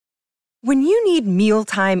When you need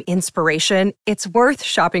mealtime inspiration, it's worth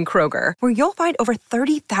shopping Kroger, where you'll find over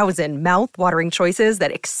 30,000 mouth-watering choices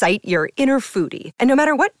that excite your inner foodie. And no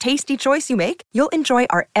matter what tasty choice you make, you'll enjoy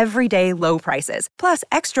our everyday low prices, plus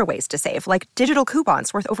extra ways to save, like digital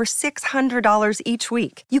coupons worth over $600 each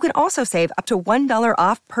week. You can also save up to $1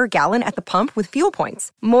 off per gallon at the pump with fuel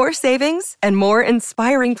points. More savings and more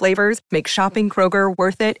inspiring flavors make shopping Kroger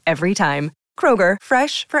worth it every time. Kroger,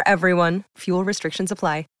 fresh for everyone. Fuel restrictions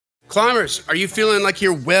apply. Climbers, are you feeling like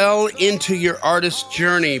you're well into your artist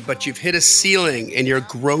journey, but you've hit a ceiling and your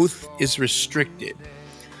growth is restricted?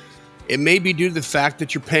 It may be due to the fact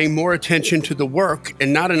that you're paying more attention to the work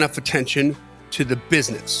and not enough attention to the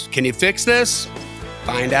business. Can you fix this?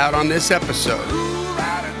 Find out on this episode.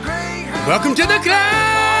 Welcome to the Climb!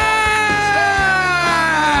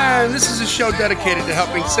 This is a show dedicated to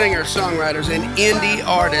helping singers, songwriters, and indie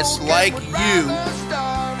artists like you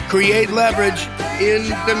create leverage in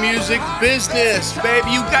the music business.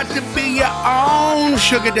 Baby, you got to be your own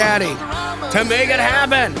sugar daddy to make it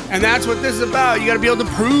happen. And that's what this is about. You got to be able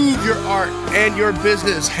to prove your art and your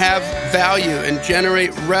business have value and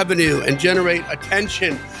generate revenue and generate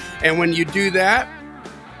attention. And when you do that,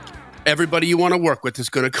 everybody you want to work with is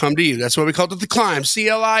going to come to you. That's why we called it The Climb,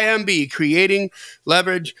 C-L-I-M-B, creating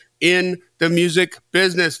leverage in the music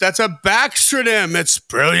business. That's a Baxtronym. It's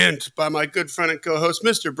brilliant, by my good friend and co-host,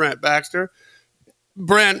 Mr. Brent Baxter.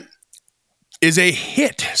 Brent is a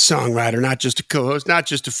hit songwriter, not just a co-host, not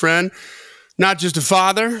just a friend, not just a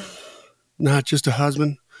father, not just a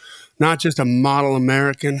husband, not just a model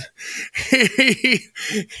American. He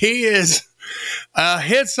is a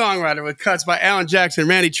hit songwriter with cuts by Alan Jackson,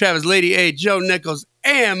 Randy Travis, Lady A, Joe Nichols,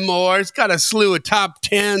 and more. He's got a slew of top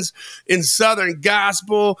 10s in Southern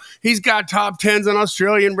gospel. He's got top 10s on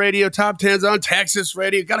Australian radio, top 10s on Texas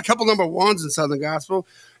radio. Got a couple number ones in Southern gospel.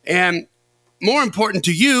 And more important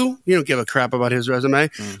to you, you don't give a crap about his resume.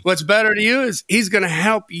 What's better to you is he's going to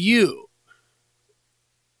help you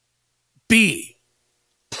be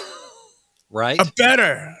right. A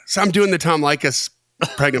better. So I'm doing the Tom Likas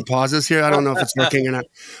pregnant pauses here. I don't know if it's working or not.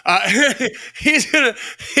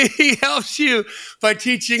 He helps you by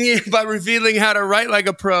teaching you, by revealing how to write like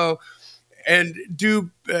a pro and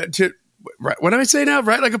what do I say now?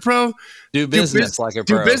 Write like a pro? Do business like a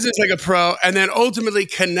pro. Do business like a pro, and then ultimately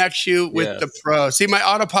connects you with the pro. See, my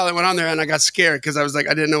autopilot went on there and I got scared because I was like,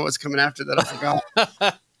 I didn't know what was coming after that. I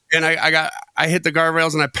forgot. And I hit the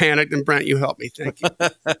guardrails and I panicked, and Brent, you helped me. Thank you.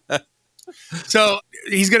 So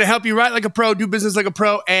he's going to help you write like a pro, do business like a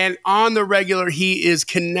pro, and on the regular, he is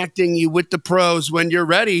connecting you with the pros when you're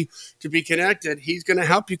ready to be connected. He's going to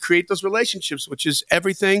help you create those relationships, which is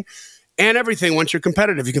everything and everything once you're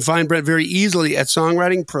competitive. You can find Brent very easily at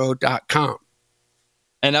songwritingpro.com.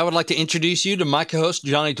 And I would like to introduce you to my co-host,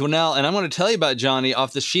 Johnny Dwinell. And I'm going to tell you about Johnny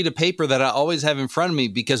off the sheet of paper that I always have in front of me,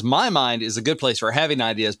 because my mind is a good place for having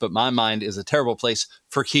ideas, but my mind is a terrible place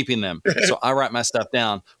for keeping them. So I write my stuff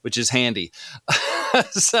down, which is handy.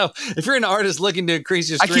 So if you're an artist looking to increase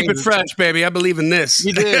your streams, I keep it fresh, baby. I believe in this.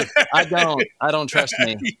 You do. I don't. I don't trust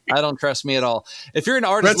me. I don't trust me at all. If you're an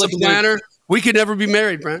artist Brent's a planner, we could never be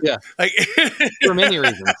married, Brent. Yeah. For many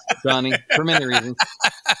reasons, Johnny. For many reasons.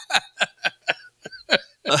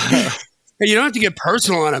 Hey, you don't have to get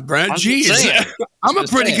personal on it, Brent. Jeez. I'm a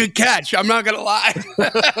pretty good catch. I'm not going to lie.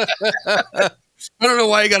 I don't know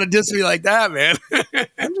why you got to diss me like that, man.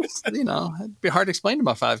 I'm just, it'd be hard to explain to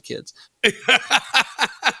my 5 kids.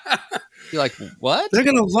 You're like, what? They're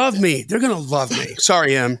going to love me. They're going to love me.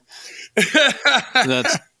 Sorry, Em.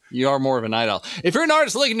 You are more of a night owl. If you're an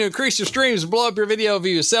artist looking to increase your streams, blow up your video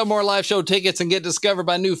views, sell more live show tickets, and get discovered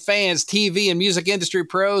by new fans, TV, and music industry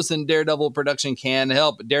pros, then Daredevil Production can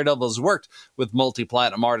help. Daredevil has worked with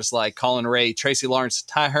multi-platinum artists like Colin Ray, Tracy Lawrence,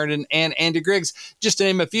 Ty Herndon, and Andy Griggs, just to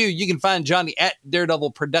name a few. You can find Johnny at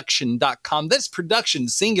daredevilproduction.com. That's production,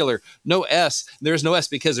 singular, no S. There's no S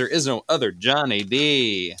because there is no other Johnny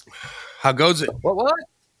D. How goes it? What?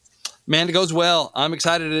 Man, it goes well. I'm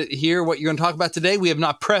excited to hear what you're going to talk about today. We have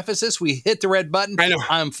not prefaced this. We hit the red button. I know.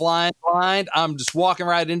 I'm flying blind. I'm just walking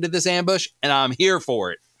right into this ambush, and I'm here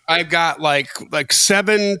for it. I've got like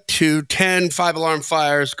 7 to 10 5-alarm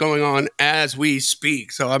fires going on as we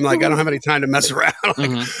speak. So I'm like, I don't have any time to mess around.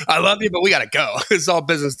 I love you, but we got to go. It's all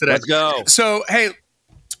business today. Let's go. So, hey,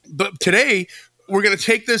 but today we're going to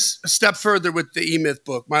take this a step further with the E-Myth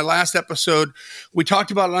book. My last episode, we talked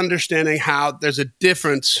about understanding how there's a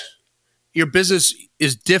difference. Your business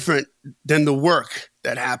is different than the work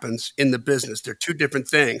that happens in the business. They're two different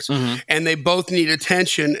things. And they both need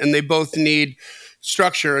attention, and they both need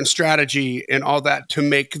structure and strategy and all that to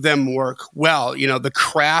make them work well. You know, the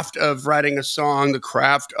craft of writing a song, the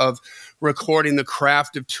craft of recording, the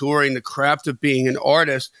craft of touring, the craft of being an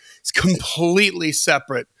artist is completely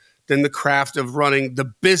separate than the craft of running the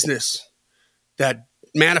business that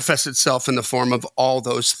manifests itself in the form of all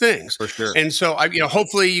those things. For sure. And so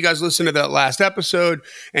hopefully you guys listen to that last episode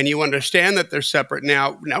and you understand that they're separate.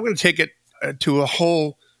 Now I'm going to take it to a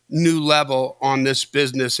whole new level on this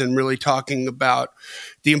business and really talking about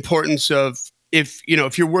the importance of if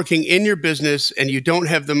you're working in your business and you don't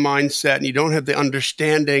have the mindset and you don't have the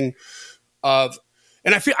understanding of,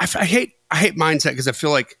 and I hate mindset because I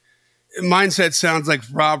feel like mindset sounds like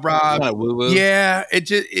rah. Kind of woo-woo. Yeah.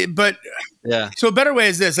 But yeah. So a better way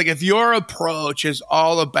is this, like if your approach is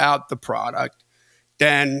all about the product,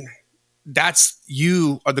 then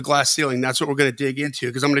you are the glass ceiling. That's what we're going to dig into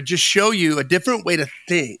because I'm going to just show you a different way to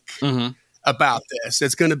think about this.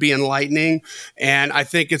 It's going to be enlightening. And I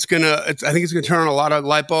think it's going to turn on a lot of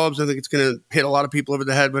light bulbs. I think it's going to hit a lot of people over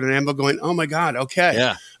the head with an anvil going, oh my God, okay.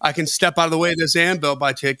 Yeah. I can step out of the way of this anvil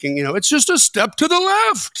by taking, it's just a step to the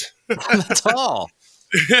left. That's all.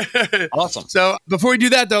 Awesome. So before we do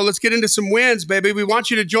that, though, let's get into some wins, baby. We want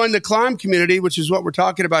you to join the Climb community, which is what we're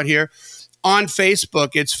talking about here on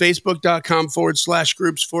Facebook. It's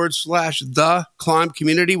facebook.com/groups/the Climb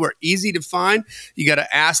community. We're easy to find. You got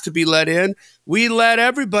to ask to be let in. We let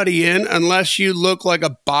everybody in unless you look like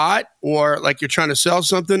a bot or like you're trying to sell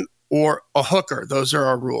something or a hooker. Those are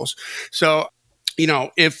our rules. So,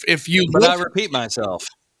 if you but I repeat myself.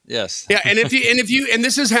 Yes. Yeah. And and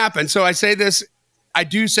this has happened. So I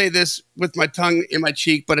do say this with my tongue in my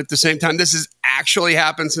cheek, but at the same time, this has actually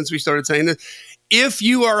happened since we started saying this. If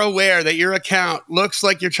you are aware that your account looks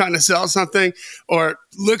like you're trying to sell something or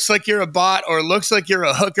looks like you're a bot or looks like you're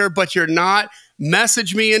a hooker, but you're not,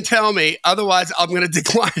 message me and tell me. Otherwise, I'm going to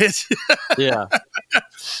decline it. Yeah.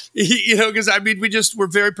 Because we're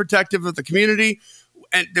very protective of the community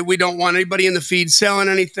and that we don't want anybody in the feed selling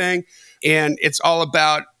anything. And it's all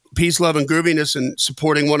about peace, love, and grooviness and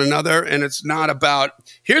supporting one another. And it's not about,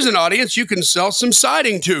 here's an audience you can sell some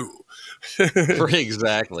siding to.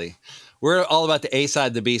 Exactly. We're all about the A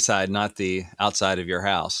side, the B side, not the outside of your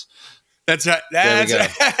house. That's right.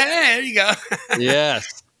 There you go.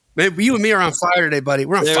 Yes. Maybe you and me are on fire today, buddy.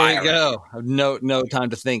 We're on fire. There you go. No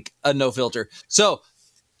time to think. No filter. So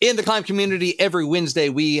in the Climb community, every Wednesday,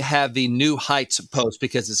 we have the New Heights post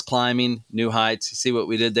because it's climbing, New Heights. See what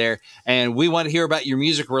we did there. And we want to hear about your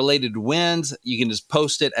music-related wins. You can just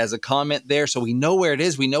post it as a comment there so we know where it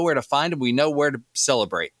is. We know where to find them. We know where to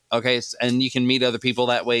celebrate. Okay? And you can meet other people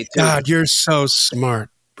that way, too. God, you're so smart,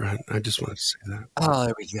 Brent. I just wanted to say that. Oh,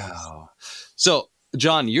 there we go. So,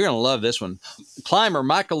 John, you're going to love this one. Climber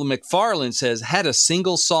Michael McFarland says, had a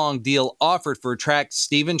single song deal offered for a track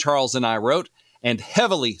Stephen Charles and I wrote, and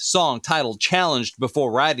heavily song titled challenged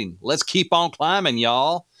before writing. Let's keep on climbing,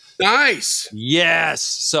 y'all. Nice. Yes.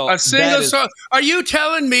 So a single song. Are you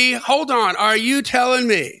telling me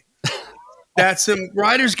that some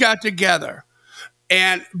writers got together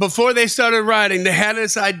and before they started writing, they had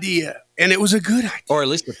this idea and it was a good idea. Or at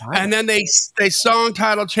least the title. And then they song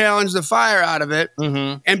title challenged the fire out of it.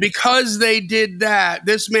 Mm-hmm. And because they did that,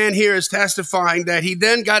 this man here is testifying that he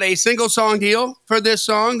then got a single song deal for this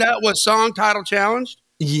song that was song title challenged.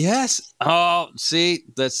 Yes. Oh, see,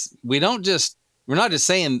 we're not just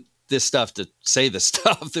saying this stuff to say the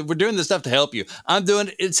stuff. We're doing this stuff to help you. I'm doing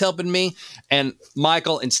it. It's helping me. And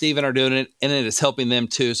Michael and Steven are doing it, and it is helping them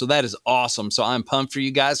too. So that is awesome. So I'm pumped for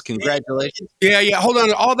you guys. Congratulations. Yeah. Hold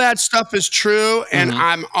on. All that stuff is true, and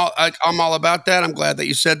I'm all about that. I'm glad that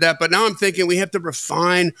you said that. But now I'm thinking we have to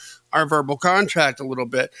refine our verbal contract a little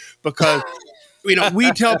bit because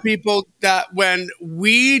we tell people that when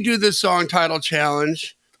we do the song title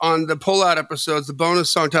challenge on the pullout episodes, the bonus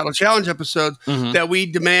song title challenge episodes, that we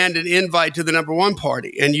demand an invite to the number one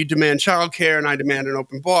party. And you demand childcare and I demand an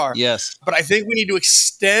open bar. Yes. But I think we need to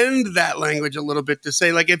extend that language a little bit to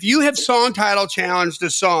say, like, if you have song title challenged a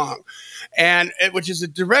song, and which is a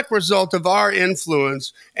direct result of our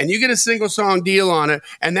influence, and you get a single song deal on it,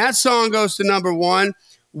 and that song goes to number one,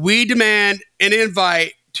 we demand an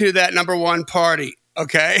invite to that number one party.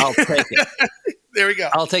 Okay? I'll take it. There we go.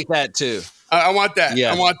 I'll take that too. I want that.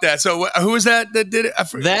 Yeah. I want that. So who was that did it?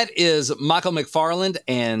 That is Michael McFarland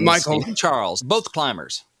and Stephen Charles, both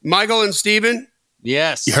climbers. Michael and Stephen?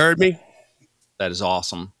 Yes. You heard me? That is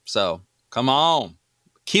awesome. So come on.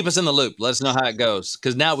 Keep us in the loop. Let us know how it goes.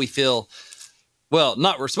 Because now we feel, well,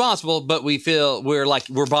 not responsible, but we feel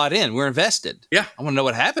we're bought in. We're invested. Yeah. I want to know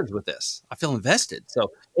what happens with this. I feel invested.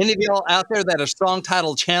 So any of y'all out there that are song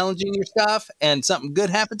title challenging your stuff and something good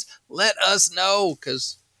happens, let us know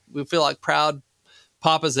because we feel like proud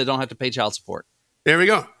papas that don't have to pay child support. There we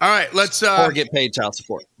go. All right, let's or get paid child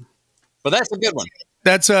support. But that's a good one.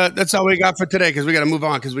 That's all we got for today because we got to move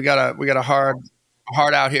on because we got a hard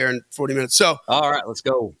out here in 40 minutes. So all right, let's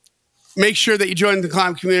go. Make sure that you join the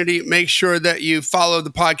Climb community. Make sure that you follow the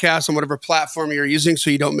podcast on whatever platform you're using so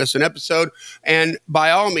you don't miss an episode. And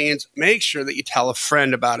by all means, make sure that you tell a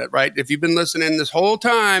friend about it, right? If you've been listening this whole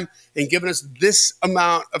time and giving us this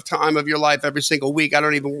amount of time of your life every single week, I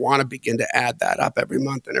don't even want to begin to add that up every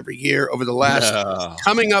month and every year over the last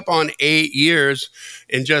coming up on 8 years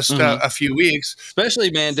in just a few weeks.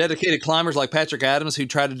 Especially, man, dedicated climbers like Patrick Adams who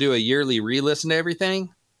try to do a yearly re-listen to everything.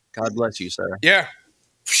 God bless you, sir. Yeah.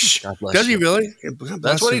 Does he really?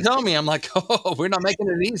 That's what he told me. I'm like, oh, we're not making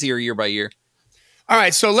it easier year by year. All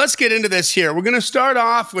right, so let's get into this here. We're going to start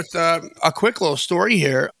off with a quick little story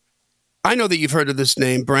here. I know that you've heard of this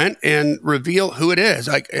name, Brent, and reveal who it is.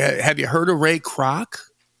 Like, have you heard of Ray Kroc?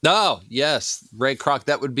 Oh, yes, Ray Kroc.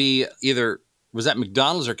 That would be either, was that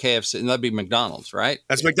McDonald's or KFC? That'd be McDonald's, right?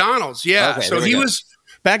 That's McDonald's, yeah. Okay, so he was,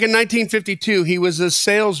 back in 1952, he was a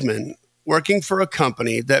salesman working for a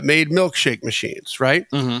company that made milkshake machines, right?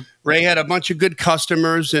 Mm-hmm. Ray had a bunch of good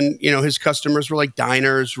customers, and his customers were like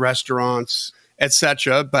diners, restaurants,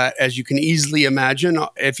 etc. But as you can easily imagine,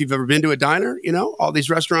 if you've ever been to a diner, all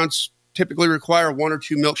these restaurants typically require 1 or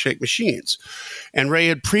 2 milkshake machines. And Ray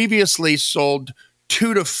had previously sold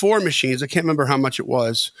 2 to 4 machines. I can't remember how much it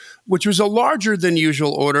was, which was a larger than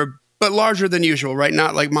usual order, but larger than usual, right?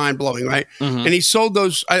 Not like mind-blowing, right? Mm-hmm. And he sold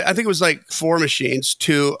those, I think it was like 4 machines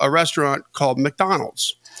to a restaurant called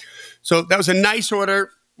McDonald's. So that was a nice order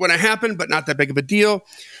when it happened, but not that big of a deal.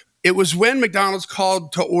 It was when McDonald's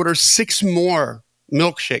called to order 6 more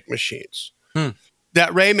milkshake machines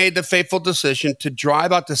that Ray made the fateful decision to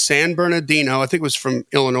drive out to San Bernardino, I think it was from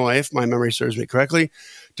Illinois, if my memory serves me correctly,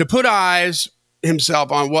 to put eyes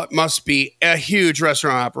himself on what must be a huge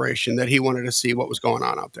restaurant operation that he wanted to see what was going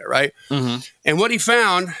on out there, right? Mm-hmm. And what he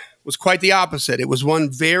found was quite the opposite. It was one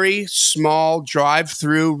very small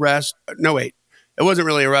drive-through it wasn't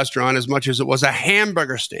really a restaurant as much as it was a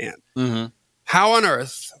hamburger stand. Mm-hmm. How on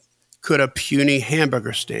earth could a puny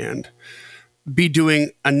hamburger stand be doing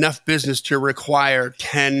enough business to require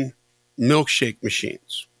 10 milkshake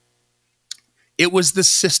machines? It was the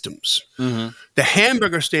systems. Mm-hmm. The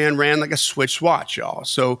hamburger stand ran like a Swiss watch, y'all.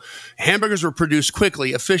 So hamburgers were produced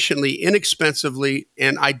quickly, efficiently, inexpensively,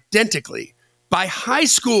 and identically by high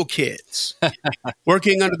school kids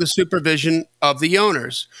working under the supervision of the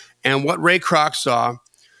owners. And what Ray Kroc saw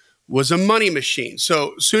was a money machine.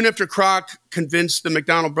 So soon after, Kroc convinced the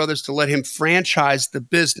McDonald brothers to let him franchise the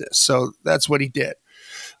business. So that's what he did.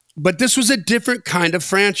 But this was a different kind of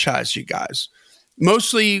franchise, you guys.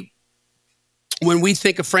 Mostly, when we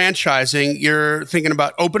think of franchising, you're thinking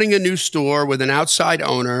about opening a new store with an outside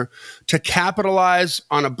owner to capitalize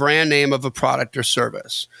on a brand name of a product or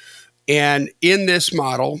service. And in this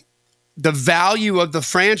model, the value of the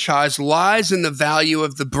franchise lies in the value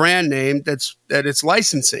of the brand name that it's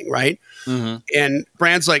licensing, right? Mm-hmm. And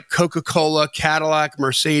brands like Coca-Cola, Cadillac,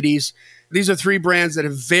 Mercedes, these are 3 brands that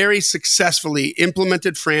have very successfully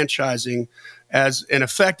implemented franchising as an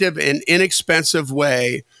effective and inexpensive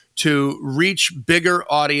way to reach bigger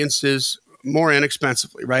audiences more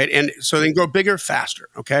inexpensively, right? And so they can grow bigger faster,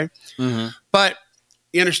 okay? Mm-hmm. But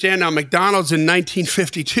you understand now, McDonald's in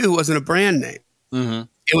 1952 wasn't a brand name. Mm-hmm.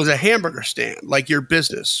 It was a hamburger stand, like your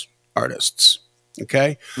business artists,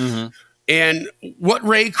 okay? Mm-hmm. And what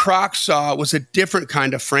Ray Kroc saw was a different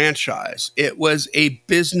kind of franchise. It was a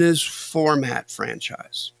business format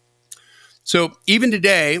franchise. So even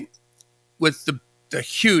today, with the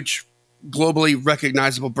huge globally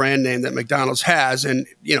recognizable brand name that McDonald's has. And,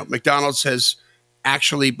 McDonald's has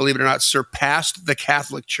actually, believe it or not, surpassed the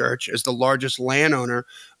Catholic Church as the largest landowner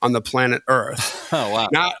on the planet Earth. Oh, wow.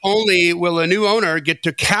 Not only will a new owner get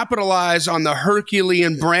to capitalize on the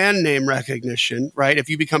Herculean brand name recognition, right, if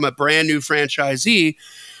you become a brand new franchisee,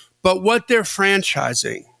 but what they're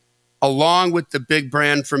franchising, along with the big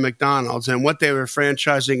brand for McDonald's and what they were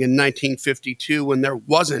franchising in 1952 when there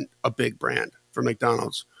wasn't a big brand for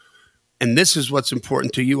McDonald's. And this is what's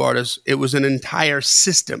important to you artists. It was an entire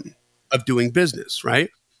system of doing business,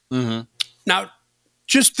 right? Mm-hmm. Now,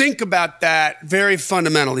 just think about that very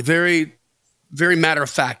fundamentally, very, very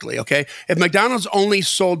matter-of-factly, okay? If McDonald's only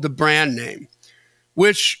sold the brand name,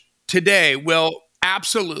 which today will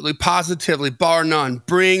absolutely, positively, bar none,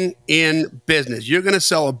 bring in business. You're going to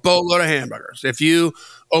sell a boatload of hamburgers if you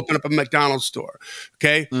open up a McDonald's store,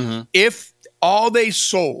 okay? Mm-hmm. If all they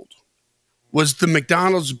sold was the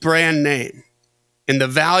McDonald's brand name and the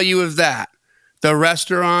value of that, the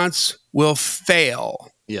restaurants will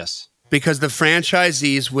fail. Yes. Because the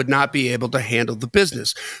franchisees would not be able to handle the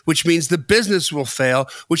business, which means the business will fail,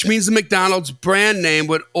 which means the McDonald's brand name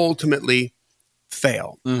would ultimately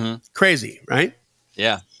fail. Mm-hmm. Crazy, right?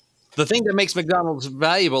 Yeah. The thing that makes McDonald's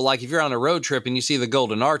valuable, like if you're on a road trip and you see the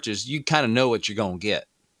Golden Arches, you kind of know what you're going to get.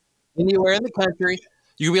 Anywhere in the country,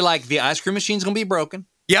 you can be like, the ice cream machine's going to be broken.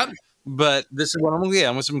 Yep. But this is what I'm going to get.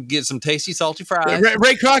 I'm going to get some tasty, salty fries.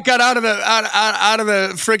 Ray Kroc got out of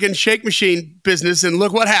the freaking shake machine business, and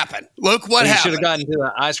look what happened. Look what happened. He should have gotten into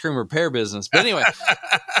the ice cream repair business. But anyway,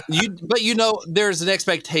 there's an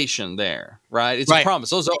expectation there, right? It's a promise.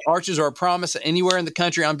 Those arches are a promise. Anywhere in the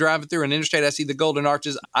country, I'm driving through an interstate, I see the Golden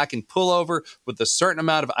Arches, I can pull over with a certain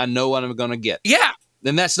amount of, I know what I'm going to get. Yeah.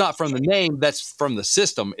 And that's not from the name, that's from the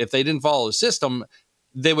system. If they didn't follow the system,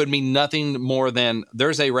 they would mean nothing more than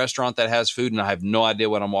there's a restaurant that has food and I have no idea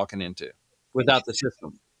what I'm walking into without the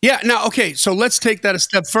system. Yeah. Now, okay. So let's take that a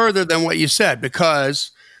step further than what you said,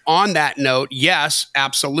 because on that note, yes,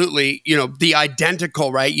 absolutely. The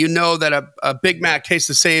identical, right? You know that a Big Mac tastes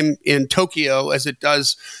the same in Tokyo as it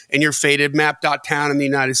does in your faded Map.town in the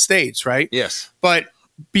United States, right? Yes. But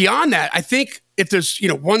beyond that, I think if there's,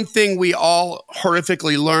 one thing we all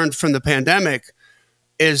horrifically learned from the pandemic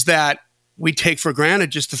is that we take for granted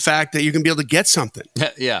just the fact that you can be able to get something.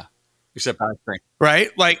 Yeah. Except ice cream. Right?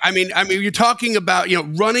 Like, I mean, you're talking about,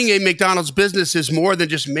 running a McDonald's business is more than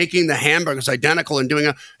just making the hamburgers identical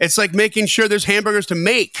and it's like making sure there's hamburgers to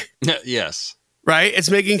make. Yes. Right? It's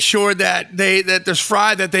making sure that there's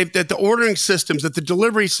fry, that the ordering systems, that the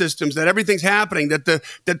delivery systems, that everything's happening, that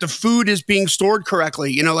the food is being stored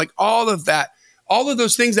correctly, like all of that, all of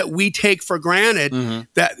those things that we take for granted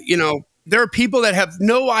that, there are people that have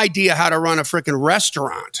no idea how to run a freaking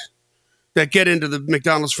restaurant that get into the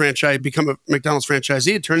McDonald's franchise, become a McDonald's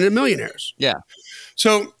franchisee, and turn into millionaires. Yeah.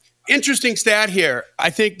 So interesting stat here.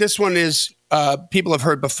 I think this one is people have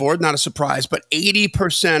heard before, not a surprise, but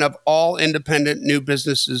 80% of all independent new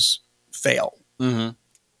businesses fail. 80%.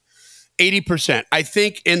 I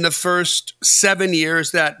think in the first 7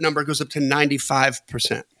 years, that number goes up to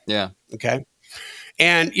 95%. Yeah. Okay.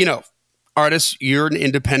 And, artists, you're an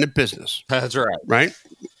independent business. That's right. Right?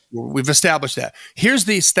 We've established that. Here's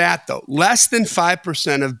the stat, though. Less than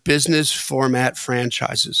 5% of business format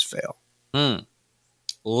franchises fail.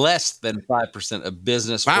 Less than 5% of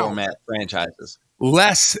business format franchises.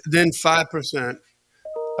 Less than 5%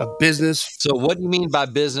 of business. So what do you mean by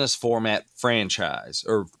business format franchise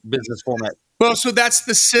or business format? Well, so that's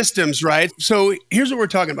the systems, right? So here's what we're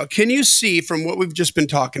talking about. Can you see from what we've just been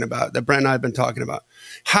talking about, that Brent and I have been talking about,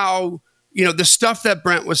 how, the stuff that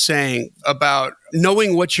Brent was saying about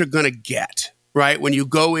knowing what you're going to get, right? When you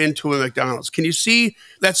go into a McDonald's, can you see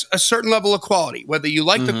that's a certain level of quality? Whether you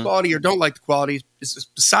like the quality or don't like the quality is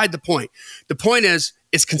beside the point. The point is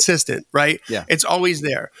it's consistent, right? Yeah. It's always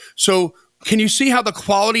there. So can you see how the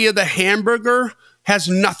quality of the hamburger has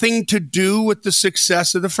nothing to do with the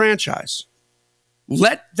success of the franchise?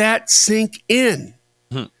 Let that sink in.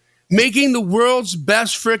 Making the world's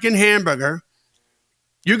best freaking hamburger,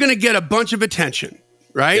 you're going to get a bunch of attention,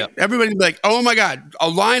 right? Yep. Everybody's like, oh my God, a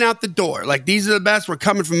line out the door. Like, these are the best. We're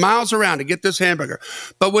coming from miles around to get this hamburger.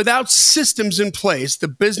 But without systems in place, the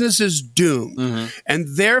business is doomed.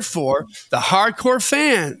 And therefore, the hardcore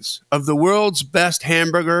fans of the world's best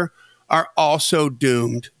hamburger are also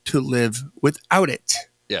doomed to live without it.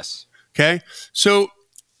 Yes. Okay? So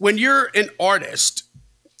when you're an artist,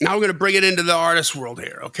 now we're going to bring it into the artist world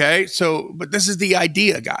here, okay? So, but this is the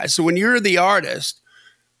idea, guys. So when you're the artist,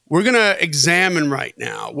 we're going to examine right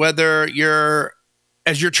now whether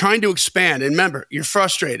as you're trying to expand, and remember, you're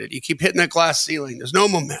frustrated. You keep hitting that glass ceiling. There's no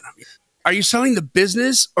momentum. Are you selling the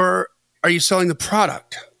business or are you selling the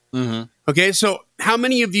product? Okay, so how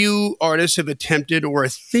many of you artists have attempted or are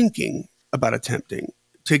thinking about attempting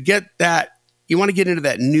to get that, you want to get into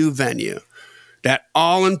that new venue, that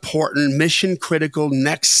all-important, mission-critical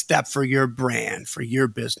next step for your brand, for your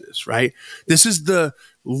business, right? This is the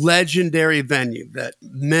legendary venue that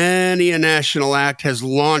many a national act has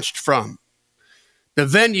launched from. The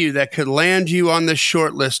venue that could land you on the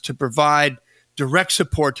short list to provide direct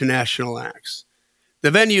support to national acts.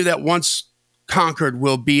 The venue that once conquered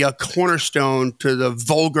will be a cornerstone to the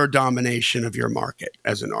vulgar domination of your market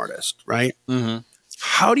as an artist, right?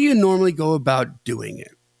 How do you normally go about doing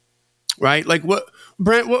it? Right? Like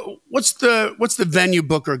Brent, what's the venue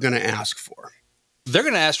booker going to ask for? They're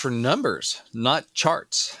going to ask for numbers, not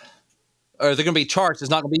charts. Or they're going to be charts.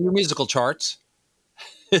 It's not going to be your musical charts.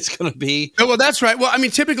 It's going to be... Oh, well, that's right. Well, I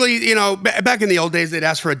mean, typically, back in the old days, they'd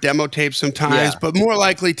ask for a demo tape sometimes, but more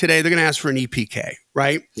likely today, they're going to ask for an EPK,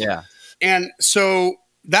 right? Yeah. And so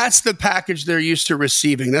that's the package they're used to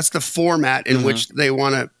receiving. That's the format in which they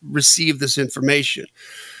want to receive this information.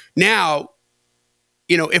 Now,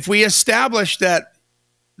 if we establish that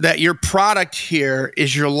that your product here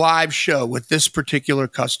is your live show with this particular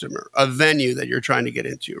customer, a venue that you're trying to get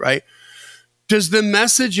into, right? Does the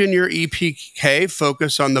message in your EPK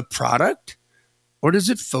focus on the product, or does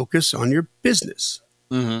it focus on your business?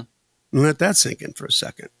 Let that sink in for a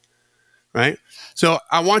second, right? So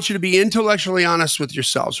I want you to be intellectually honest with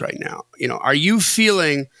yourselves right now. Are you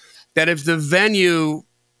feeling that if the venue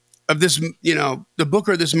of this, the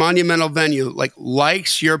booker of this monumental venue,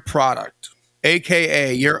 likes your product,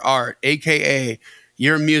 AKA your art, AKA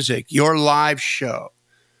your music, your live show,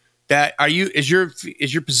 that is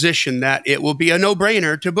your position that it will be a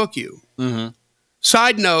no-brainer to book you?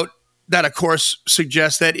 Side note, that of course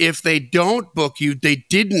suggests that if they don't book you, they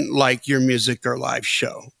didn't like your music or live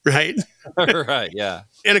show, right? Right, yeah.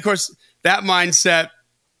 And of course, that mindset,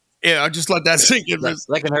 just let that sink in.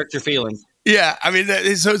 That can hurt your feelings. Yeah, I mean,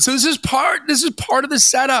 so this is part of the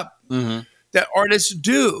setup that artists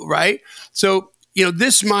do, right? So,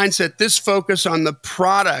 this mindset, this focus on the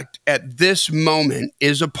product at this moment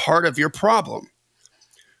is a part of your problem.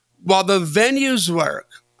 While the venue's work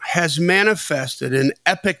has manifested an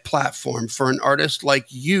epic platform for an artist like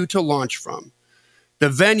you to launch from, the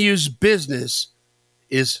venue's business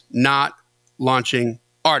is not launching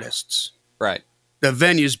artists. Right. The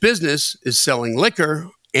venue's business is selling liquor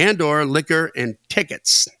and/or liquor and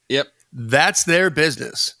tickets. Yep. That's their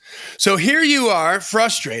business. So here you are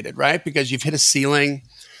frustrated, right? Because you've hit a ceiling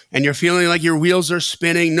and you're feeling like your wheels are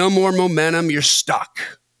spinning, no more momentum, you're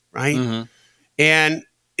stuck, right? And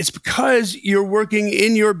it's because you're working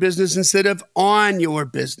in your business instead of on your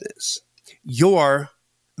business. You're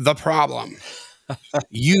the problem.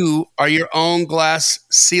 You are your own glass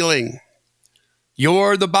ceiling.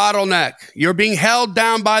 You're the bottleneck. You're being held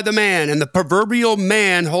down by the man, and the proverbial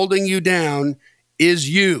man holding you down is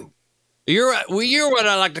you. You're what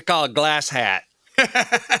I like to call a glass hat.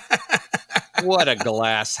 What a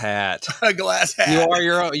glass hat! A glass hat.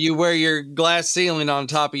 You wear your glass ceiling on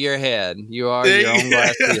top of your head. You are your own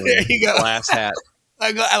glass ceiling. There you go. Glass hat.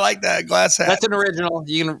 I like that glass hat. That's an original.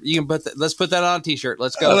 You can put let's put that on a t-shirt.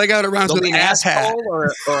 Let's go. I got it around with an ass hat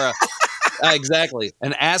or a exactly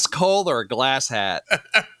an ass cold or a glass hat.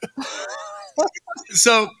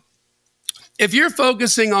 So, if you're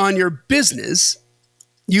focusing on your business,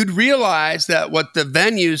 you'd realize that what the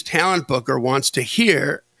venue's talent booker wants to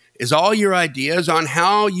hear is all your ideas on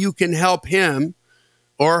how you can help him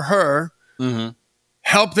or her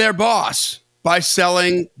help their boss by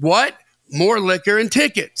selling what? More liquor and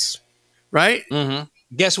tickets, right?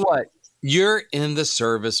 Guess what? You're in the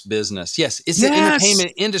service business. Yes, it's an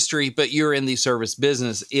entertainment industry, but you're in the service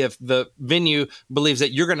business. If the venue believes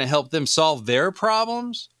that you're going to help them solve their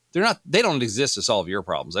problems, they don't exist to solve your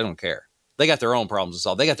problems. They don't care. They got their own problems to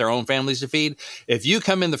solve. They got their own families to feed. If you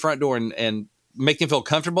come in the front door and make them feel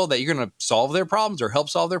comfortable that you're going to solve their problems or help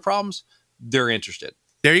solve their problems, they're interested.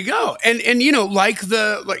 There you go. And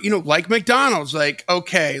like McDonald's,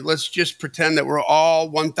 okay, let's just pretend that we're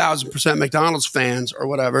all 1000% McDonald's fans or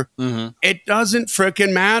whatever. It doesn't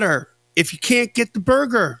frickin' matter if you can't get the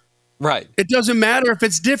burger. Right. It doesn't matter if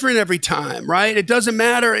it's different every time, right? It doesn't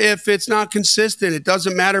matter if it's not consistent. It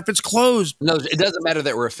doesn't matter if it's closed. No, it doesn't matter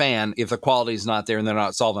that we're a fan if the quality is not there and they're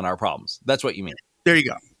not solving our problems. That's what you mean. There you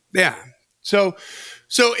go. Yeah. So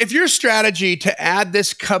if your strategy to add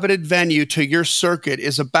this coveted venue to your circuit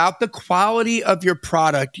is about the quality of your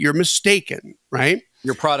product, you're mistaken, right?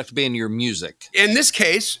 Your product being your music. In this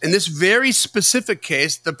case, in this very specific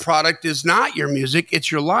case, the product is not your music,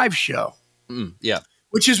 it's your live show. Yeah.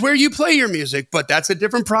 Which is where you play your music, but that's a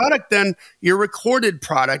different product than your recorded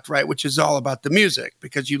product, right? Which is all about the music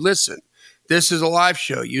because you listen. This is a live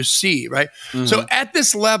show, you see, right? So at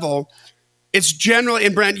this level, it's generally,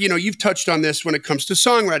 and Brent, you've touched on this when it comes to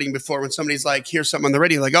songwriting before, when somebody's like, hears something on the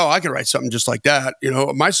radio, like, oh, I can write something just like that.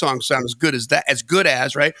 My songs sound as good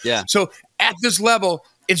as, right? Yeah. So at this level,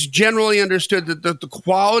 it's generally understood that the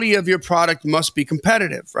quality of your product must be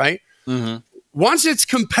competitive, right? Once it's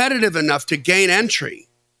competitive enough to gain entry,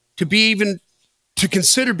 to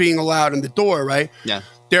consider being allowed in the door, right? Yeah.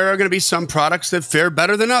 There are going to be some products that fare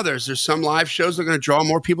better than others. There's some live shows that are going to draw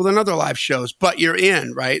more people than other live shows, but you're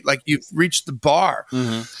in, right? Like you've reached the bar.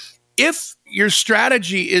 If your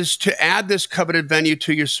strategy is to add this coveted venue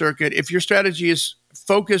to your circuit, if your strategy is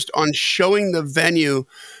focused on showing the venue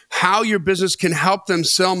how your business can help them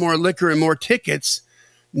sell more liquor and more tickets,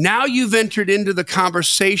 now you've entered into the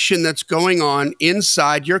conversation that's going on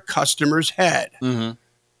inside your customer's head.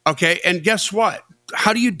 Okay. And guess what?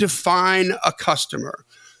 How do you define a customer?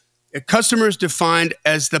 A customer is defined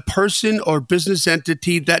as the person or business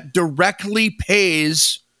entity that directly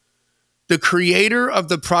pays the creator of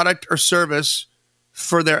the product or service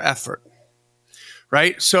for their effort,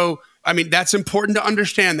 right? So, I mean, that's important to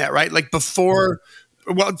understand that, right? Like before,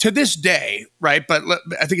 well, to this day, right? But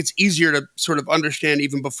I think it's easier to sort of understand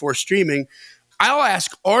even before streaming. I'll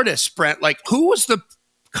ask artists, Brent, like, who was the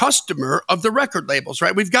customer of the record labels,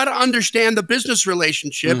 right? We've got to understand the business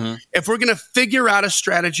relationship if we're going to figure out a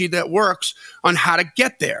strategy that works on how to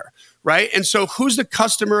get there, right? And so who's the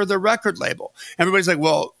customer of the record label? Everybody's like,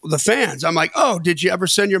 well, the fans. I'm like, oh, did you ever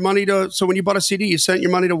send your money to, so when you bought a CD, you sent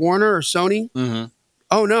your money to Warner or Sony?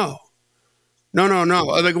 Oh, no. No. I'm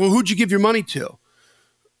like, well, who'd you give your money to?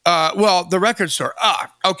 Well, the record store.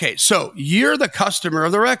 Okay. So you're the customer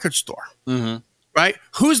of the record store. Right?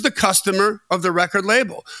 Who's the customer of the record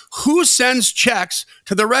label? Who sends checks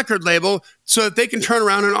to the record label so that they can turn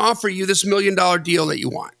around and offer you this $1 million deal that you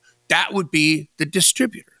want? That would be the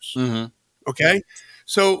distributors. Okay?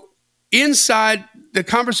 So inside the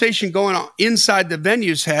conversation going on inside the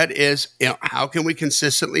venue's head is, how can we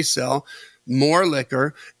consistently sell more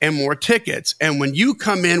liquor and more tickets? And when you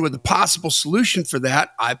come in with a possible solution for that,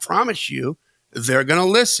 I promise you, they're going to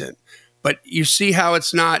listen. But you see how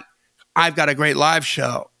it's not, I've got a great live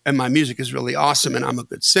show and my music is really awesome and I'm a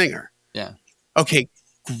good singer. Yeah. Okay,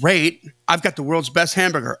 great. I've got the world's best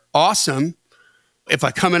hamburger. Awesome. If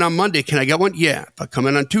I come in on Monday, can I get one? Yeah. If I come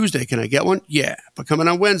in on Tuesday, can I get one? Yeah. If I come in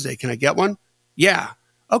on Wednesday, can I get one? Yeah.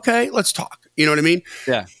 Okay, let's talk. You know what I mean?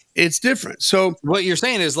 Yeah. It's different. So what you're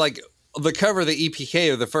saying is like the cover of the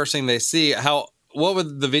EPK or the first thing they see, what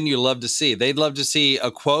would the venue love to see? They'd love to see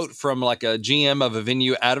a quote from like a GM of a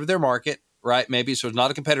venue out of their market, right? Maybe. So it's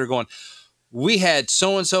not a competitor going, we had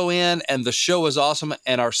so-and-so in and the show was awesome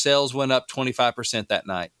and our sales went up 25% that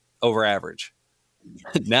night over average.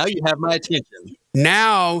 Now you have my attention.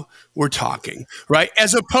 Now we're talking, right?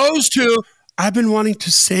 As opposed to, I've been wanting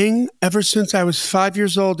to sing ever since I was 5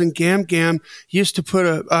 years old, and Gam Gam used to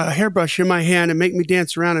put a hairbrush in my hand and make me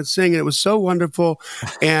dance around and sing. And it was so wonderful.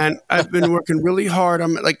 And I've been working really hard.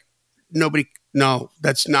 I'm like, no,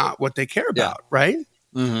 that's not what they care about, right?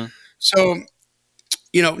 So,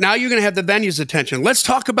 now you're going to have the venue's attention. Let's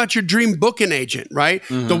talk about your dream booking agent, right?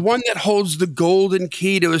 The one that holds the golden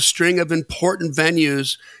key to a string of important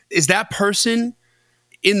venues. Is that person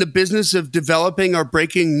in the business of developing or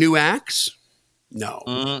breaking new acts? No.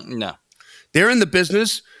 No. They're in the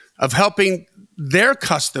business of helping their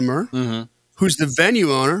customer, who's the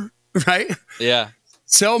venue owner, right? Yeah.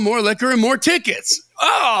 Sell more liquor and more tickets.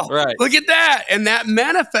 Oh, right. Look at that. And that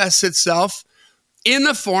manifests itself in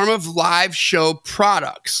the form of live show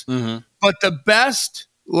products. But the best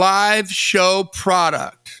live show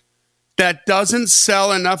product that doesn't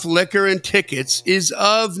sell enough liquor and tickets is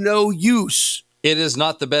of no use. It is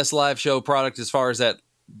not the best live show product as far as that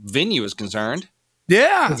venue is concerned.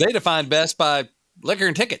 Yeah. They define best by liquor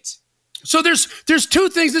and tickets. So there's two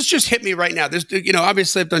things. This just hit me right now. There's,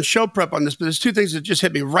 obviously I've done show prep on this, but there's two things that just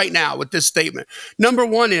hit me right now with this statement. Number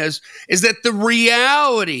one is that the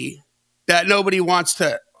reality that nobody wants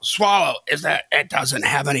to swallow is that it doesn't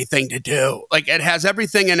have anything to do. Like, it has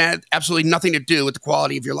everything and absolutely nothing to do with the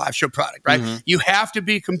quality of your live show product, right? You have to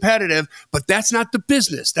be competitive, but that's not the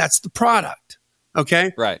business. That's the product.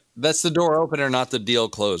 Okay? Right. That's the door opener, not the deal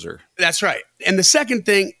closer. That's right. And the second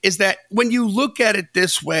thing is that when you look at it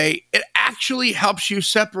this way, it actually helps you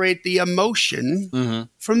separate the emotion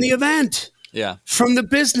from the event. Yeah. From the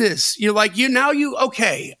business. You're like,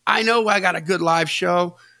 okay, I know I got a good live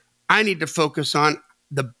show. I need to focus on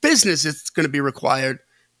the business that's going to be required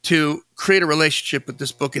to create a relationship with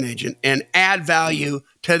this booking agent and add value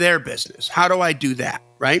to their business. How do I do that?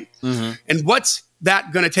 Right. And what's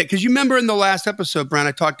that going to take? Because you remember in the last episode, Brian,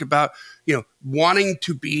 I talked about, wanting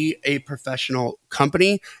to be a professional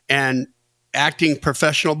company and acting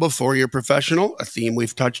professional before you're professional, a theme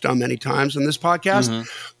we've touched on many times in this podcast.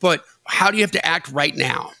 But how do you have to act right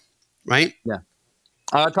now? Right. Yeah.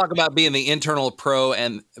 I talk about being the internal pro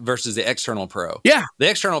and versus the external pro. Yeah. The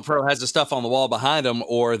external pro has the stuff on the wall behind them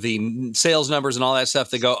or the sales numbers and all that stuff.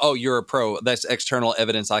 They go, oh, you're a pro. That's external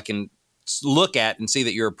evidence I can look at and see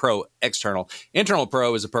that you're a pro. External. Internal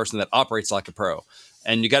pro is a person that operates like a pro.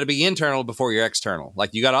 And you got to be internal before you're external.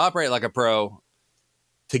 Like, you got to operate like a pro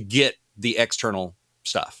to get the external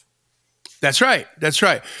stuff. That's right. That's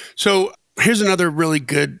right. So here's another really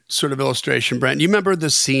good sort of illustration, Brent. You remember the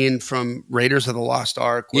scene from Raiders of the Lost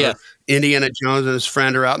Ark where Indiana Jones and his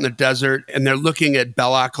friend are out in the desert and they're looking at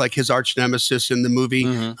Belloc, like his arch nemesis in the movie,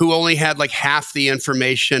 who only had like half the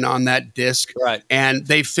information on that disc. Right. And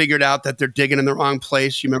they figured out that they're digging in the wrong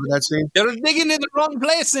place. You remember that scene? You're digging in the wrong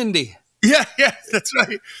place, Cindy. Yeah, that's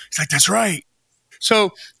right. It's like, that's right.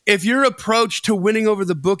 So if your approach to winning over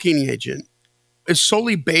the booking agent is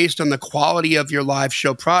solely based on the quality of your live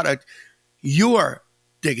show product, you're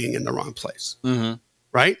digging in the wrong place, Mm-hmm.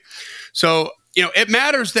 right? So, it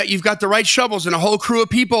matters that you've got the right shovels and a whole crew of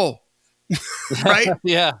people, right?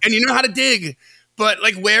 Yeah. And you know how to dig, but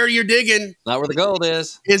like where you're digging Not where the gold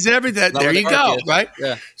is. everything. Not There where the you go, work is. right?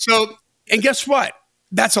 Yeah. So, and guess what?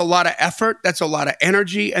 That's a lot of effort. That's a lot of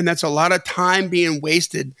energy. And that's a lot of time being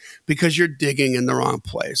wasted because you're digging in the wrong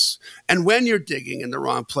place. And when you're digging in the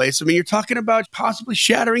wrong place, I mean, you're talking about possibly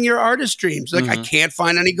shattering your artist dreams. Like, I can't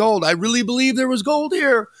find any gold. I really believe there was gold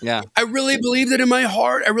here. Yeah. I really believed it in my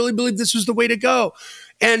heart. I really believe this was the way to go.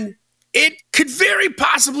 And it could very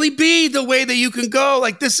possibly be the way that you can go.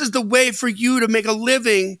 Like, this is the way for you to make a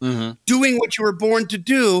living doing what you were born to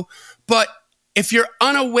do. But if you're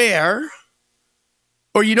unaware,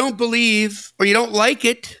 or you don't believe, or you don't like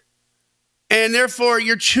it, and therefore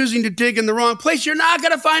you're choosing to dig in the wrong place, you're not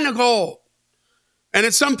going to find a goal. And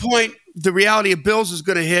at some point, the reality of bills is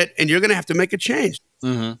going to hit, and you're going to have to make a change.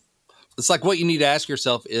 Mm-hmm. It's like what you need to ask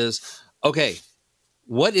yourself is, okay,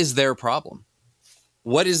 what is their problem?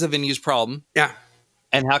 What is the venue's problem? Yeah.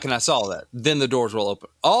 And how can I solve that? Then the doors will open.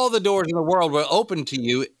 All the doors in the world will open to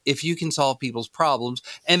you if you can solve people's problems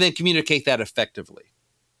and then communicate that effectively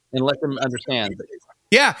and let them understand.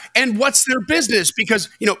 Yeah. And what's their business? Because,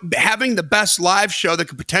 having the best live show that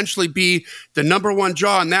could potentially be the number one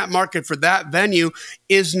draw in that market for that venue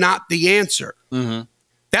is not the answer. Mm-hmm.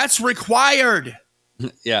 That's required.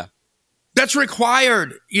 Yeah. That's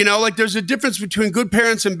required. Like there's a difference between good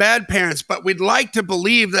parents and bad parents, but we'd like to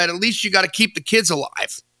believe that at least you got to keep the kids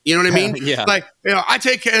alive. You know what I mean? Yeah. Like, I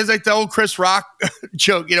take care, it's like the old Chris Rock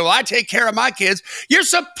joke, I take care of my kids. You're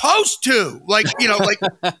supposed to,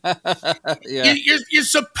 Yeah. you're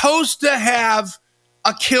supposed to have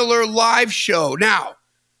a killer live show. Now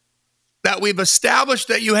that we've established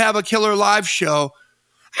that you have a killer live show,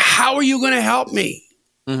 how are you going to help me?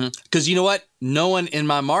 Because you know what? No one in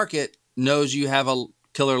my market knows you have a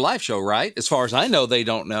killer live show, right? As far as I know, they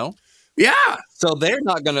don't know. Yeah. So they're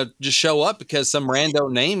not going to just show up because some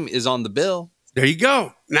rando name is on the bill. There you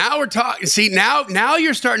go. Now we're talking. See, now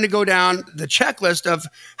you're starting to go down the checklist of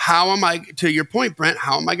how am I, to your point, Brent,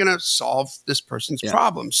 how am I going to solve this person's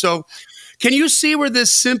problem? So can you see where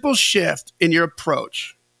this simple shift in your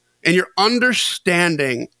approach and your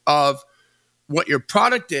understanding of what your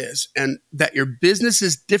product is and that your business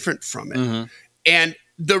is different from it and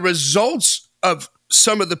the results of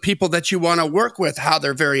some of the people that you want to work with, how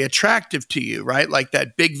they're very attractive to you, right? Like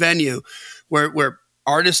that big venue where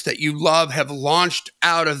artists that you love have launched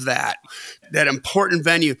out of that important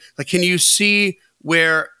venue. Like, can you see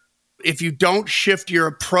where if you don't shift your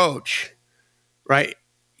approach, right,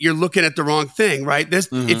 you're looking at the wrong thing, right?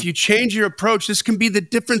 If you change your approach, this can be the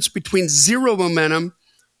difference between zero momentum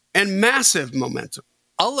and massive momentum.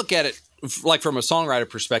 I'll look at it like from a songwriter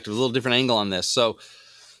perspective, a little different angle on this. So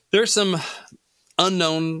there's some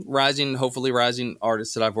unknown hopefully rising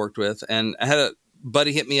artists that I've worked with. And I had a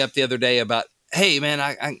buddy hit me up the other day about, hey man,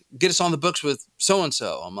 I get us on the books with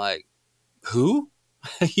so-and-so. I'm like, who?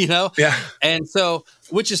 Yeah. And so,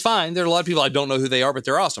 which is fine. There are a lot of people I don't know who they are, but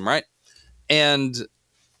they're awesome. Right. And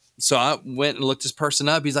so I went and looked this person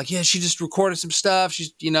up. He's like, yeah, she just recorded some stuff.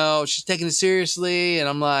 She's taking it seriously. And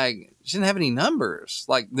I'm like, she didn't have any numbers.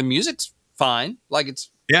 Like the music's fine. Like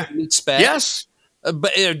it's spec. Yes.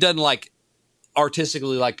 But it doesn't like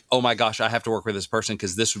artistically like, oh my gosh, I have to work with this person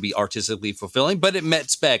because this would be artistically fulfilling. But it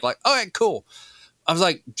met spec. Like, all right, cool. I was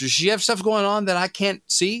like, does she have stuff going on that I can't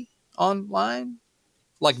see online?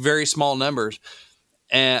 Like very small numbers.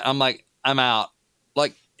 And I'm like, I'm out.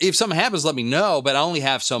 Like, if something happens, let me know, but I only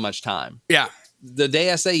have so much time. Yeah. The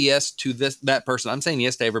day I say yes to that person, I'm saying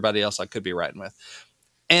yes to everybody else I could be writing with.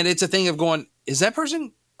 And it's a thing of going, is that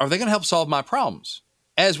person, are they going to help solve my problems?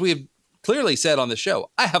 As we have clearly said on the show,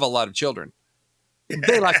 I have a lot of children.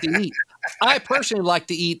 They like to eat. I personally like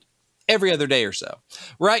to eat every other day or so.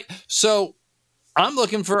 Right. So I'm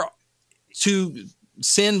looking to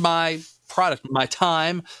send my product, my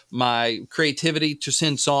time, my creativity to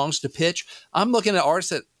send songs to pitch. I'm looking at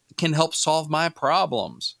artists that can help solve my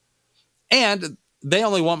problems. And they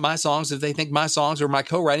only want my songs if they think my songs or my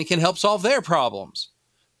co-writing can help solve their problems,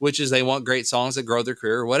 which is they want great songs that grow their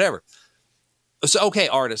career or whatever. So, okay,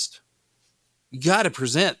 artist, you got to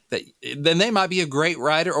present that. Then they might be a great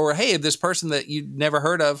writer, or, hey, this person that you never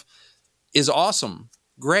heard of is awesome.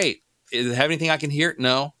 Great. Does it have anything I can hear?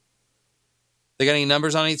 No. They got any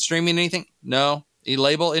numbers on any streaming, anything? No. Any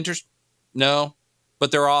label interest? No.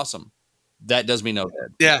 But they're awesome. That does me no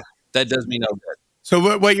good. Yeah. That does me no good.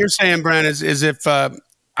 So what you're saying, Brent, is if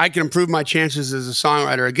I can improve my chances as a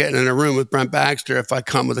songwriter of getting in a room with Brent Baxter if I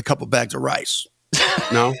come with a couple bags of rice.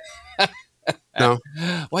 No? No?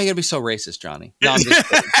 Why you got to be so racist, Johnny? No, I'm just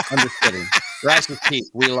kidding. I'm just kidding. Rice is cheap.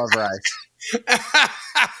 We love rice.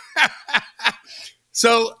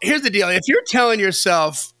 So here's the deal. If you're telling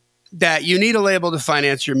yourself that you need a label to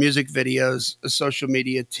finance your music videos, a social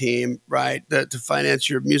media team, right? To finance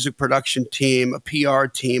your music production team, a PR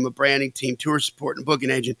team, a branding team, tour support, and booking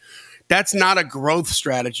agent, that's not a growth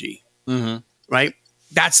strategy, right?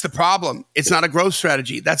 That's the problem. It's not a growth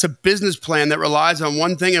strategy. That's a business plan that relies on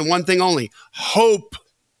one thing and one thing only: hope.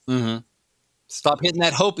 Stop hitting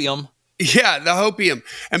that hopium. Yeah, the hopium.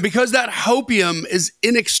 And because that hopium is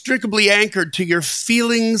inextricably anchored to your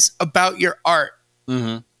feelings about your art,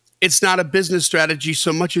 it's not a business strategy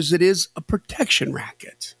so much as it is a protection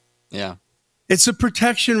racket. Yeah. It's a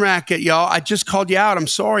protection racket, y'all. I just called you out. I'm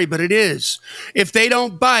sorry, but it is. If they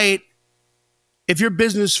don't bite, if your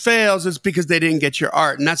business fails, it's because they didn't get your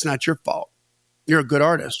art, and that's not your fault. You're a good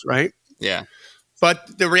artist, right? Yeah.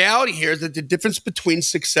 But the reality here is that the difference between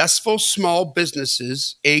successful small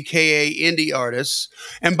businesses, AKA indie artists,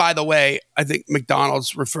 and by the way, I think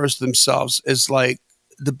McDonald's refers to themselves as like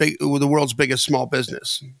the world's biggest small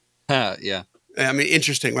business. Yeah. I mean,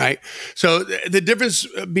 interesting, right? So the difference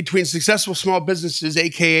between successful small businesses,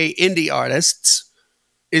 AKA indie artists,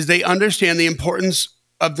 is they understand the importance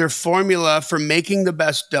of their formula for making the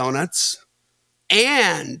best donuts,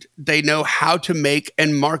 and they know how to make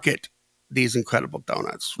and market these incredible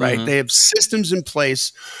donuts, right? They have systems in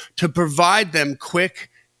place to provide them quick,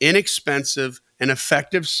 inexpensive, and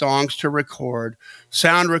effective songs to record,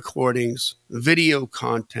 sound recordings, video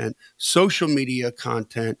content, social media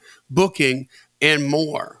content, booking, and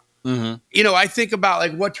more. You know, I think about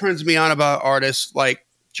like what turns me on about artists like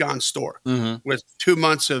John Storr with 2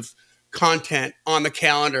 months of content on the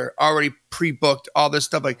calendar, already pre-booked, all this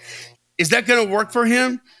stuff. Like, is that going to work for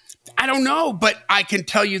him? I don't know, but I can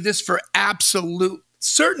tell you this for absolute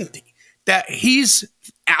certainty, that he's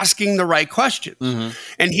asking the right questions.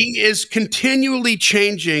 And he is continually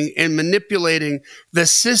changing and manipulating the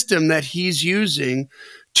system that he's using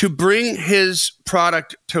to bring his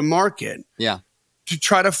product to market. Yeah. To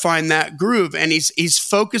try to find that groove. And he's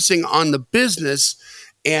focusing on the business,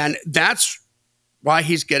 and that's why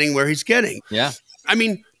he's getting where he's getting. Yeah. I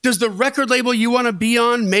mean, does the record label you want to be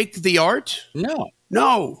on make the art?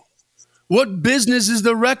 No. What business is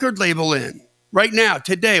the record label in right now,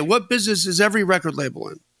 today? What business is every record label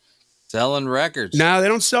in? Selling records. No, they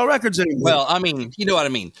don't sell records anymore. Well, I mean, you know what I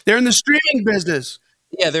mean. They're in the streaming business.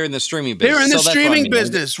 Yeah, they're in the streaming business. They're in the streaming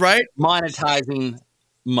business, right? Monetizing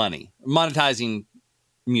money, monetizing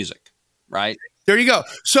music, right? There you go.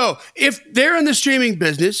 So if they're in the streaming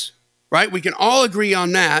business, right, we can all agree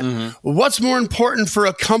on that. What's more important for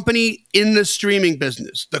a company in the streaming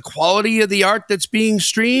business? The quality of the art that's being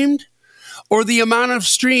streamed, or the amount of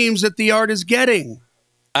streams that the art is getting?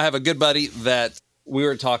 I have a good buddy that we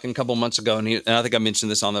were talking a couple months ago, and I think I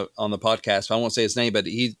mentioned this on the podcast. I won't say his name, but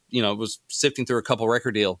he, was sifting through a couple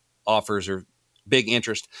record deal offers or big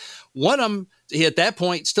interest. One of them, he at that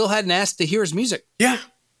point still hadn't asked to hear his music. Yeah.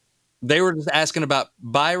 They were just asking about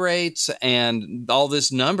buy rates and all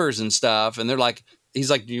this numbers and stuff. And they're like, he's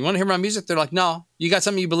like, do you want to hear my music? They're like, no. You got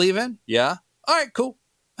something you believe in? Yeah. All right, cool.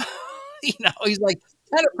 He's like,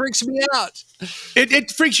 that freaks me out.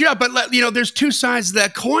 It freaks you out, but there's two sides of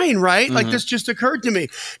that coin, right? Like this just occurred to me.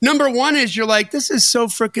 Number one is you're like, this is so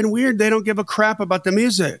freaking weird. They don't give a crap about the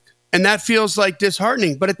music. And that feels like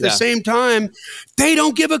disheartening. But at the same time, they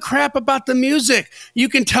don't give a crap about the music. You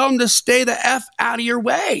can tell them to stay the F out of your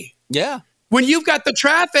way. Yeah. When you've got the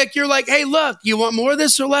traffic, you're like, hey, look, you want more of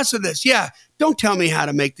this or less of this? Yeah. Don't tell me how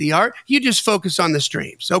to make the art. You just focus on the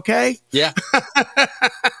streams, okay? Yeah.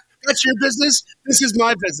 That's your business. This is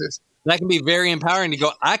my business. That can be very empowering to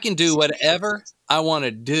go, I can do whatever I want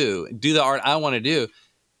to do the art I want to do.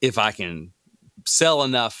 If I can sell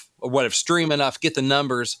enough or stream enough, get the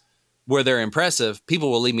numbers where they're impressive,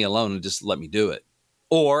 people will leave me alone and just let me do it.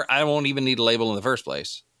 Or I won't even need a label in the first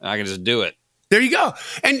place. I can just do it. There you go.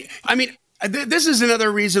 And I mean, this is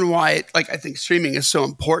another reason why I think streaming is so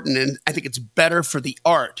important. And I think it's better for the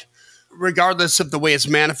art, regardless of the way it's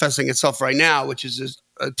manifesting itself right now, which is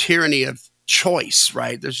a tyranny of choice,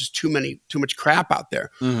 right? There's just too much crap out there.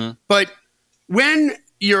 But when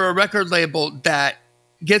you're a record label that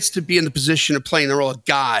gets to be in the position of playing the role of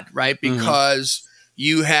God, right? Because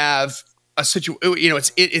you have a situation,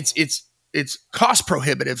 it's cost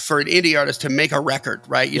prohibitive for an indie artist to make a record,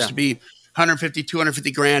 right? It used to be 150,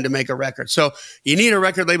 250 grand to make a record. So you need a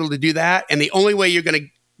record label to do that. And the only way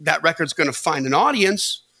that record's going to find an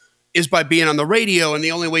audience is by being on the radio. And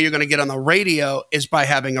the only way you're going to get on the radio is by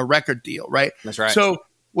having a record deal, right? That's right. So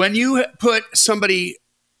when you put somebody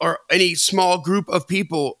or any small group of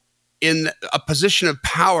people in a position of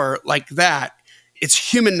power like that,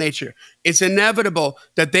 it's human nature. it's inevitable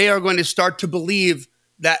that they are going to start to believe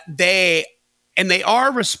that they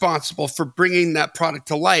are responsible for bringing that product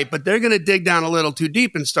to light, but they're going to dig down a little too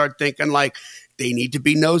deep and start thinking like they need to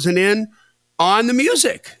be nosing in on the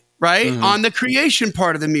music, right? On the creation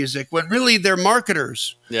part of the music, when really they're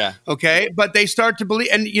marketers. Yeah. Okay. But they start to believe,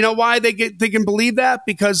 and you know why they can believe that?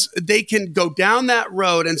 Because they can go down that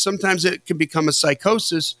road, and sometimes it can become a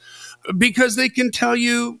psychosis because they can tell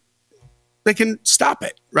you, they can stop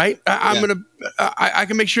it, right? I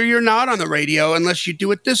can make sure you're not on the radio unless you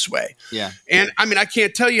do it this way. Yeah. And I mean, I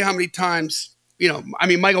can't tell you how many times,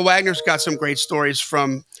 Michael Wagner's got some great stories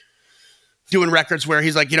from doing records where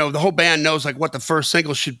he's like, the whole band knows like what the first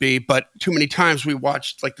single should be, but too many times we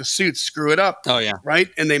watched like the Suits screw it up. Oh yeah. Right.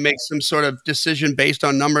 And they make some sort of decision based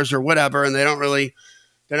on numbers or whatever. And they're not really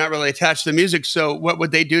attached to the music. So what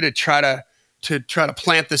would they do to try to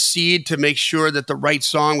plant the seed to make sure that the right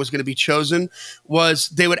song was going to be chosen? Was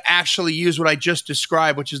they would actually use what I just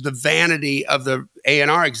described, which is the vanity of the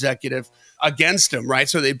A&R executive against him, right?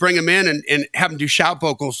 So they bring him in and have him do shout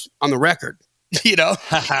vocals on the record,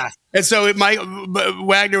 And so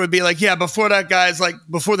Wagner would be like, yeah, before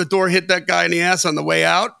the door hit that guy in the ass on the way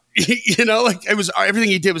out, like it was everything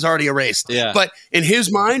he did was already erased. Yeah. But in his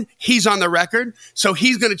mind, he's on the record. So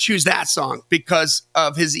he's going to choose that song because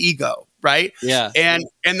of his ego. Right. Yeah. And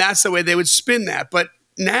that's the way they would spin that. But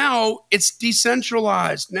now it's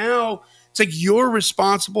decentralized. Now it's like you're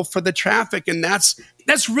responsible for the traffic. And that's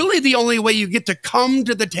really the only way you get to come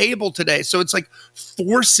to the table today. So it's like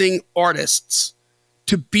forcing artists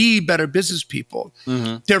to be better business people.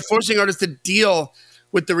 Mm-hmm. They're forcing artists to deal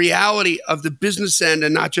with the reality of the business end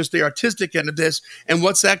and not just the artistic end of this. And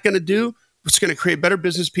what's that going to do? It's going to create better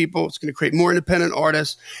business people. It's going to create more independent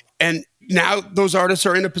artists. And now those artists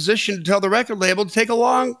are in a position to tell the record label to take a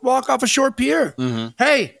long walk off a short pier. Mm-hmm.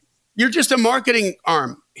 Hey, you're just a marketing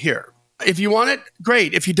arm here. If you want it,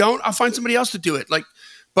 great. If you don't, I'll find somebody else to do it.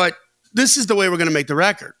 But this is the way we're going to make the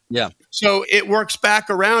record. Yeah. So it works back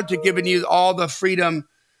around to giving you all the freedom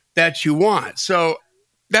that you want. So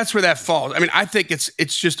that's where that falls. I mean, I think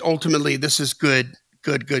it's just ultimately this is good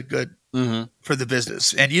mm-hmm. for the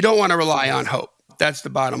business. And you don't want to rely on hope. That's the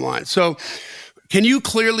bottom line. So can you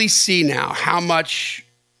clearly see now how much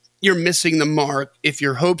you're missing the mark if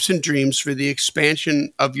your hopes and dreams for the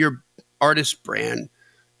expansion of your artist brand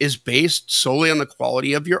is based solely on the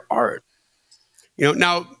quality of your art?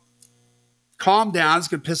 Now calm down. It's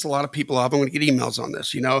going to piss a lot of people off. I'm going to get emails on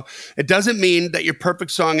this. It doesn't mean that your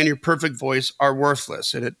perfect song and your perfect voice are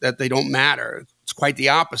worthless and that they don't matter. It's quite the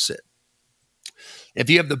opposite. If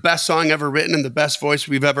you have the best song ever written and the best voice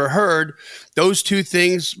we've ever heard, those two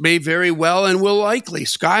things may very well and will likely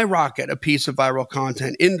skyrocket a piece of viral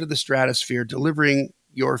content into the stratosphere, delivering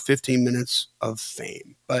your 15 minutes of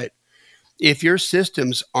fame. But if your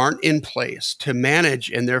systems aren't in place to manage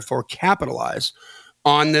and therefore capitalize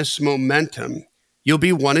on this momentum, you'll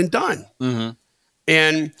be one and done. Mm-hmm.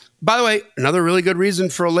 And by the way, another really good reason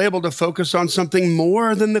for a label to focus on something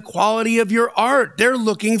more than the quality of your art. They're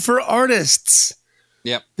looking for artists.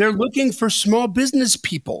 Yep. They're looking for small business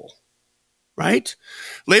people, right?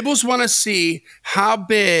 Labels want to see how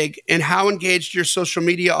big and how engaged your social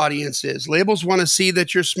media audience is. Labels want to see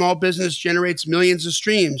that your small business generates millions of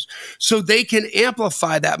streams so they can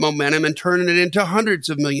amplify that momentum and turn it into hundreds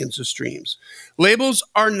of millions of streams. Labels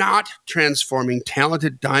are not transforming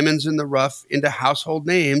talented diamonds in the rough into household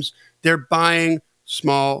names. They're buying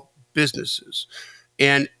small businesses.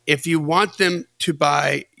 And if you want them to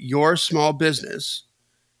buy your small business,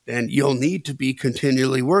 then you'll need to be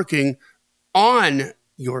continually working on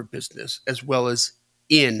your business as well as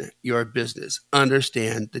in your business.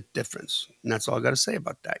 Understand the difference. And that's all I got to say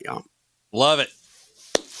about that, y'all. Love it.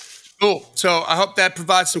 Cool. So I hope that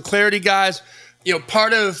provides some clarity, guys.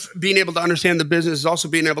 Part of being able to understand the business is also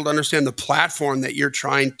being able to understand the platform that you're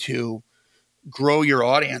trying to grow your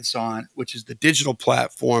audience on, which is the digital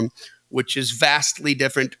platform, which is vastly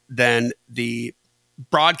different than the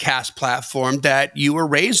broadcast platform that you were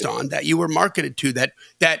raised on, that you were marketed to,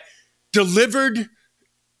 that delivered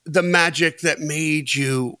the magic that made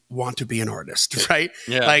you want to be an artist, right?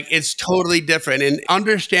 Yeah. Like it's totally different. And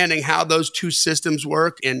understanding how those two systems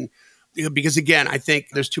work, and because again, I think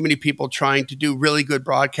there's too many people trying to do really good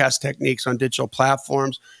broadcast techniques on digital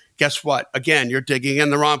platforms. Guess what? Again, you're digging in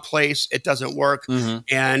the wrong place. It doesn't work. Mm-hmm.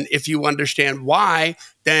 And if you understand why,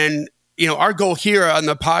 then our goal here on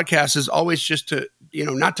the podcast is always just to,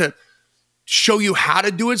 not to show you how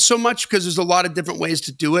to do it so much, because there's a lot of different ways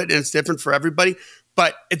to do it and it's different for everybody.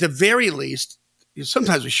 But at the very least,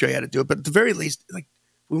 sometimes we show you how to do it, but at the very least, like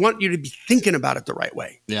we want you to be thinking about it the right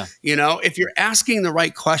way. Yeah. If you're asking the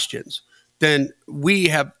right questions, then we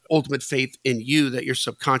have ultimate faith in you that your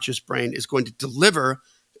subconscious brain is going to deliver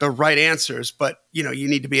the right answers, but you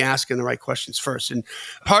need to be asking the right questions first. And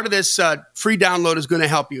part of this free download is going to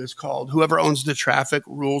help you. It's called Whoever Owns the Traffic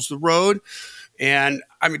Rules the Road. And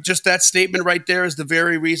I mean, just that statement right there is the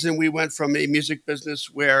very reason we went from a music business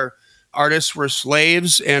where artists were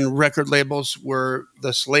slaves and record labels were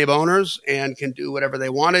the slave owners and can do whatever they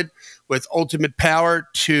wanted with ultimate power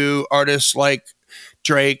to artists like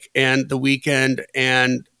Drake and The Weeknd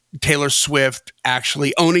and Taylor Swift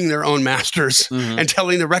actually owning their own masters and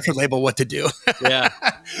telling the record label what to do. Yeah.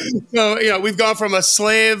 So, we've gone from a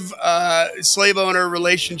slave owner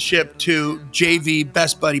relationship to JV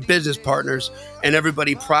best buddy business partners, and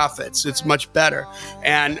everybody profits. It's much better.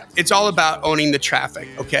 And it's all about owning the traffic.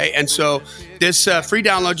 Okay. And so this free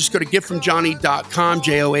download, just go to giftfromjohnny.com,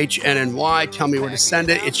 JOHNNY. Tell me where to send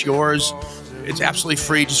it. It's yours. It's absolutely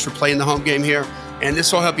free just for playing the home game here. And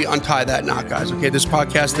this will help you untie that knot, guys. Okay, this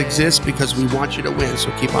podcast exists because we want you to win,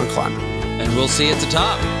 so keep on climbing. And we'll see you at the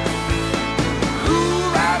top.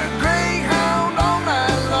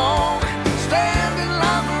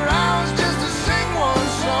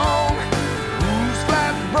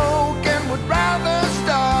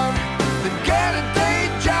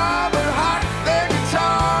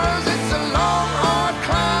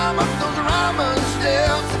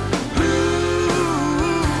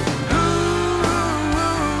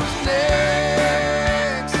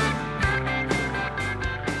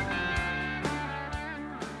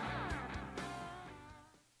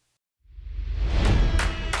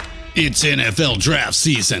 It's NFL draft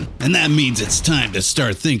season, and that means it's time to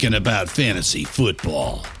start thinking about fantasy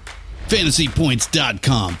football.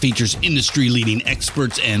 FantasyPoints.com features industry-leading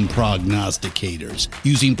experts and prognosticators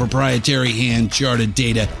using proprietary hand-charted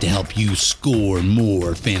data to help you score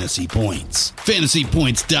more fantasy points.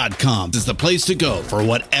 FantasyPoints.com is the place to go for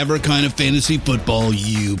whatever kind of fantasy football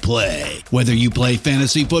you play. Whether you play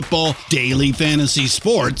fantasy football, daily fantasy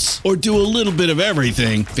sports, or do a little bit of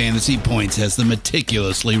everything, Fantasy Points has the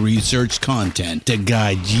meticulously researched content to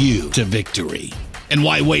guide you to victory. And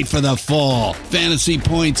why wait for the fall? Fantasy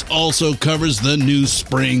Points also covers the new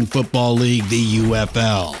spring football league, the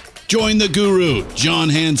UFL. Join the guru, John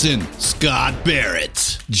Hansen, Scott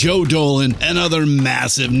Barrett, Joe Dolan, and other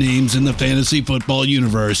massive names in the fantasy football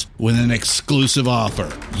universe with an exclusive offer.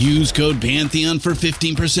 Use code Pantheon for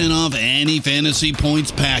 15% off any Fantasy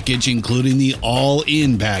Points package, including the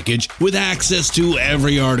all-in package, with access to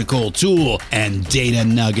every article, tool, and data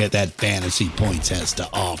nugget that Fantasy Points has to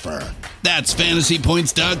offer. That's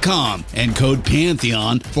FantasyPoints.com and code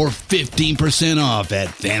Pantheon for 15% off at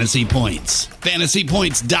Fantasy Points.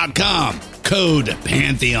 FantasyPoints.com, code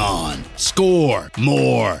Pantheon. Score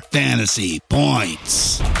more fantasy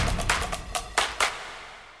points.